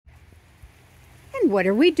And what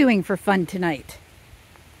are we doing for fun tonight?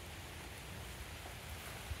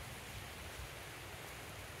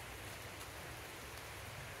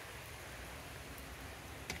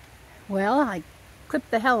 Well, I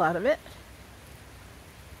clipped the hell out of it.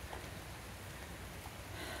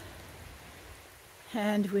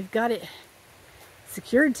 And we've got it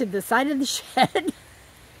secured to the side of the shed.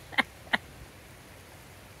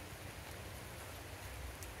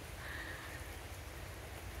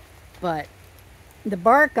 But the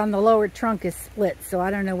bark on the lower trunk is split, so I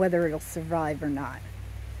don't know whether it'll survive or not.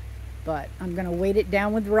 But I'm going to weight it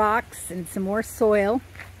down with rocks and some more soil,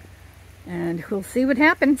 and we'll see what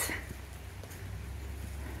happens.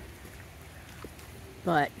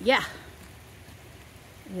 But yeah,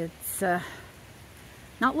 it's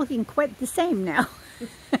not looking quite the same now.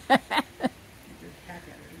 A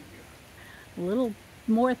little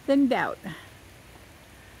more thinned out.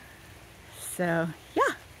 So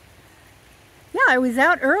yeah. Yeah, I was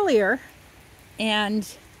out earlier, and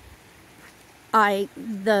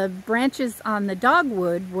the branches on the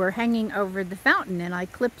dogwood were hanging over the fountain, and I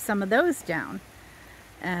clipped some of those down.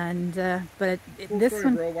 And but this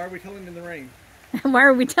one, bro. Why are we telling it in the rain? Why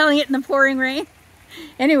are we telling it in the pouring rain?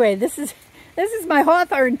 Anyway, this is my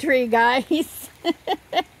hawthorn tree, guys.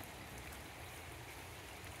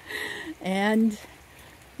 And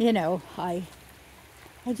you know, I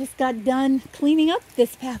just got done cleaning up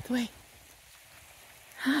this pathway.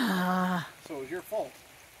 So it was your fault.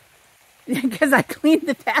 Because I cleaned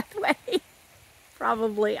the pathway.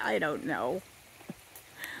 Probably, I don't know.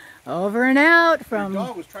 Over and out from... Your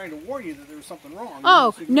dog was trying to warn you that there was something wrong.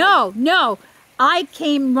 Oh, no. I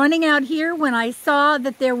came running out here when I saw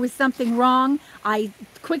that there was something wrong. I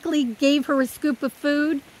quickly gave her a scoop of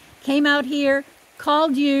food, came out here,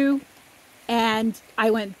 called you, and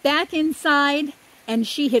I went back inside, and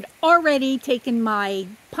she had already taken my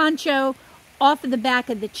poncho off of the back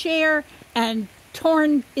of the chair and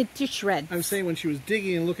torn it to shreds. I'm saying when she was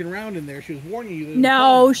digging and looking around in there, she was warning you. That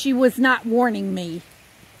no, she was not warning me.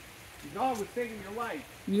 The dog was taking your life.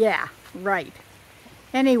 Yeah, right.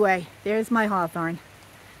 Anyway, there's my hawthorn.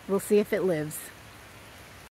 We'll see if it lives.